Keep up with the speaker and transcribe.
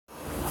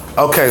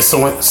Okay,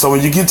 so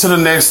when you get to the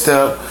next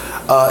step,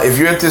 if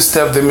you're at this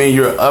step, that means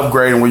you're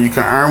upgrading where you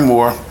can earn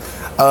more.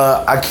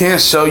 I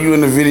can't show you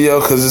in the video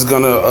because it's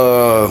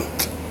gonna,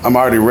 I'm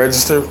already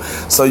registered,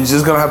 so you're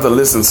just gonna have to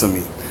listen to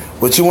me.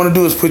 What you want to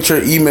do is put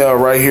your email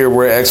right here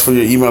where it asks for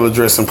your email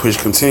address and push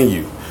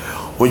continue.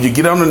 When you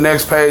get on the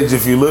next page,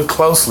 if you look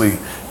closely,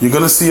 you're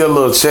gonna see a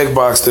little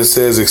checkbox that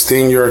says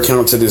extend your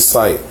account to this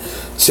site.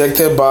 Check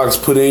that box,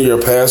 put in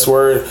your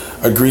password,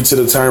 agree to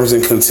the terms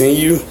and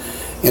continue.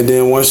 And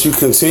then once you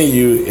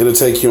continue, it'll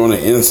take you on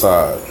the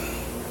inside.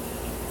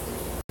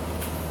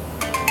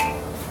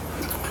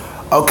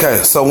 Okay,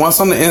 so once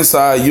on the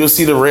inside, you'll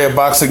see the red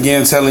box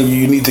again telling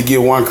you need to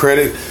get 1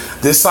 credit.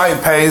 This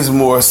site pays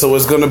more, so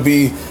it's gonna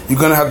be, you're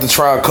gonna have to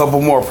try a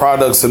couple more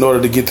products in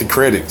order to get the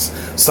credits.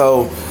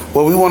 So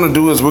what we wanna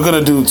do is we're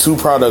gonna do 2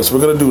 products.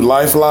 We're gonna do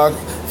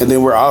LifeLock, and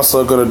then we're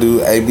also gonna do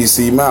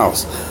ABC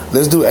Mouse.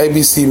 Let's do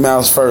ABC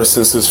Mouse first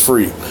since it's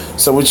free.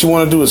 So what you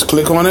wanna do is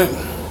click on it.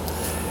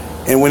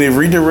 And when it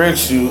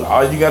redirects you,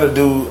 all you got to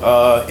do,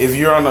 if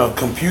you're on a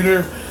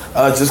computer,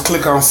 just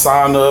click on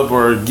sign up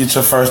or get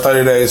your first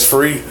 30 days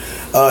free.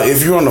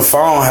 If you're on the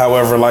phone,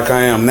 however, like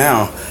I am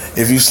now,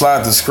 if you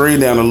slide the screen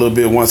down a little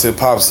bit once it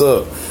pops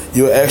up,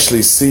 you'll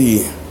actually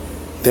see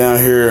down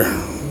here.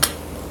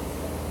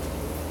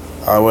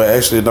 Well,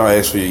 actually, don't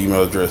ask for your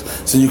email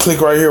address. So you click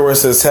right here where it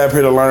says tap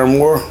here to learn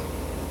more.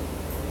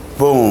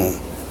 Boom.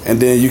 And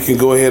then you can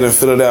go ahead and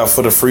fill it out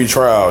for the free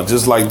trial,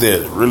 just like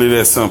that. Really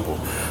that simple.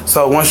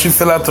 So once you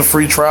fill out the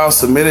free trial,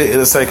 submit it,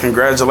 it'll say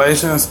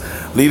congratulations,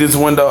 leave this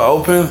window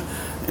open,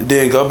 and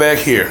then go back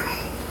here.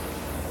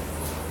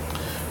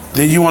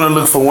 Then you want to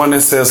look for one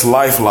that says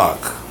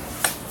LifeLock.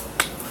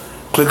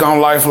 Click on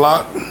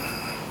LifeLock.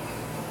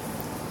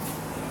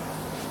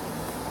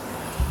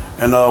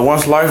 And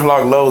once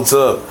LifeLock loads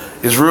up,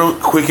 it's real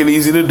quick and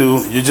easy to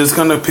do. You're just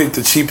going to pick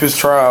the cheapest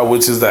trial,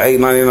 which is the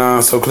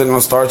 $8.99. So click on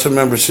start your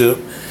membership,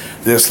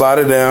 then slide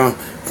it down,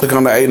 click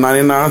on the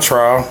 $8.99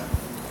 trial.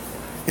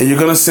 And you're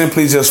going to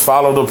simply just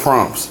follow the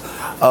prompts.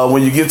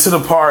 When you get to the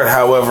part,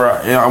 however,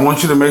 I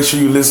want you to make sure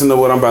you listen to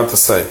what I'm about to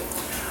say.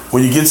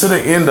 When you get to the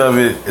end of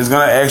it, it's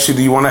going to ask you,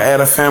 do you want to add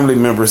a family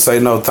member? Say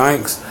no,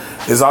 thanks.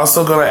 It's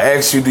also going to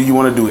ask you, do you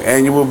want to do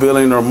annual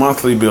billing or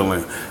monthly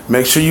billing?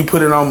 Make sure you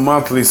put it on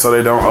monthly so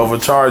they don't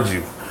overcharge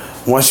you.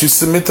 Once you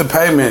submit the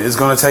payment, it's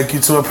going to take you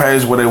to a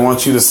page where they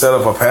want you to set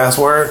up a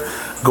password.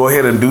 Go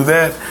ahead and do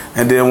that.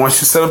 And then once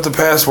you set up the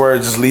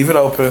password, just leave it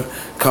open.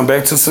 Come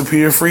back to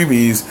Superior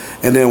Freebies.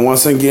 And then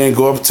once again,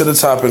 go up to the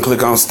top and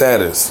click on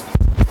status.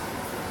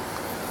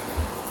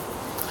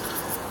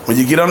 When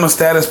you get on the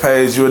status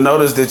page, you'll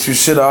notice that you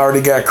should have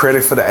already got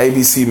credit for the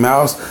ABC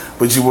Mouse,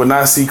 but you will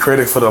not see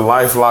credit for the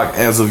LifeLock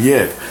as of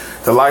yet.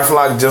 The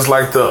LifeLock, just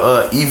like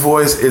the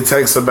eVoice, it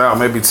takes about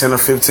maybe 10 or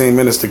 15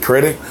 minutes to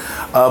credit.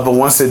 But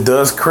once it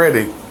does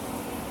credit,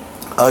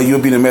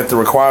 you'll be met the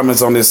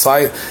requirements on this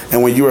site,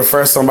 and when you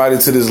refer somebody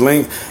to this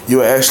link,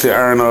 you'll actually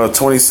earn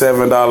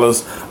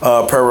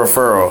 $27 per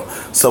referral.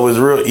 So it's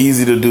real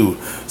easy to do.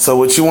 So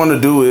what you want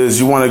to do is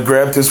you want to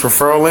grab this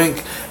referral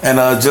link, and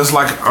just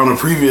like on the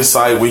previous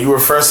site, when you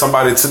refer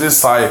somebody to this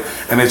site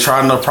and they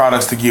try enough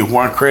products to get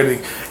 1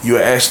 credit, you'll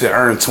actually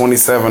earn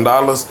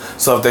 $27.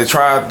 So if they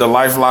try the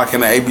LifeLock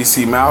and the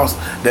ABC Mouse,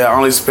 they'll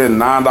only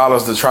spend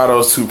 $9 to try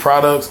those 2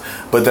 products,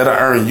 but that'll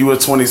earn you a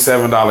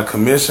 $27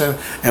 commission.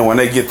 And when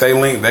they get their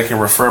link, they can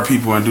refer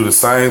people and do the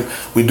same.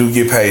 We do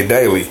get paid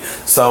daily.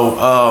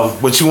 So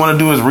what you want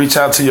to do is reach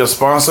out to your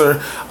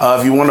sponsor.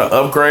 If you want to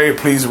upgrade,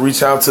 please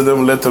reach out to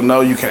them. Let them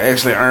know you can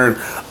actually earn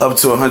up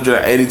to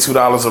 $182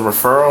 a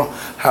referral.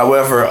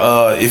 However,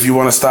 if you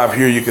want to stop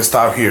here, you can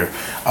stop here.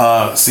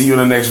 See you in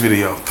the next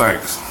video.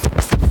 Thanks.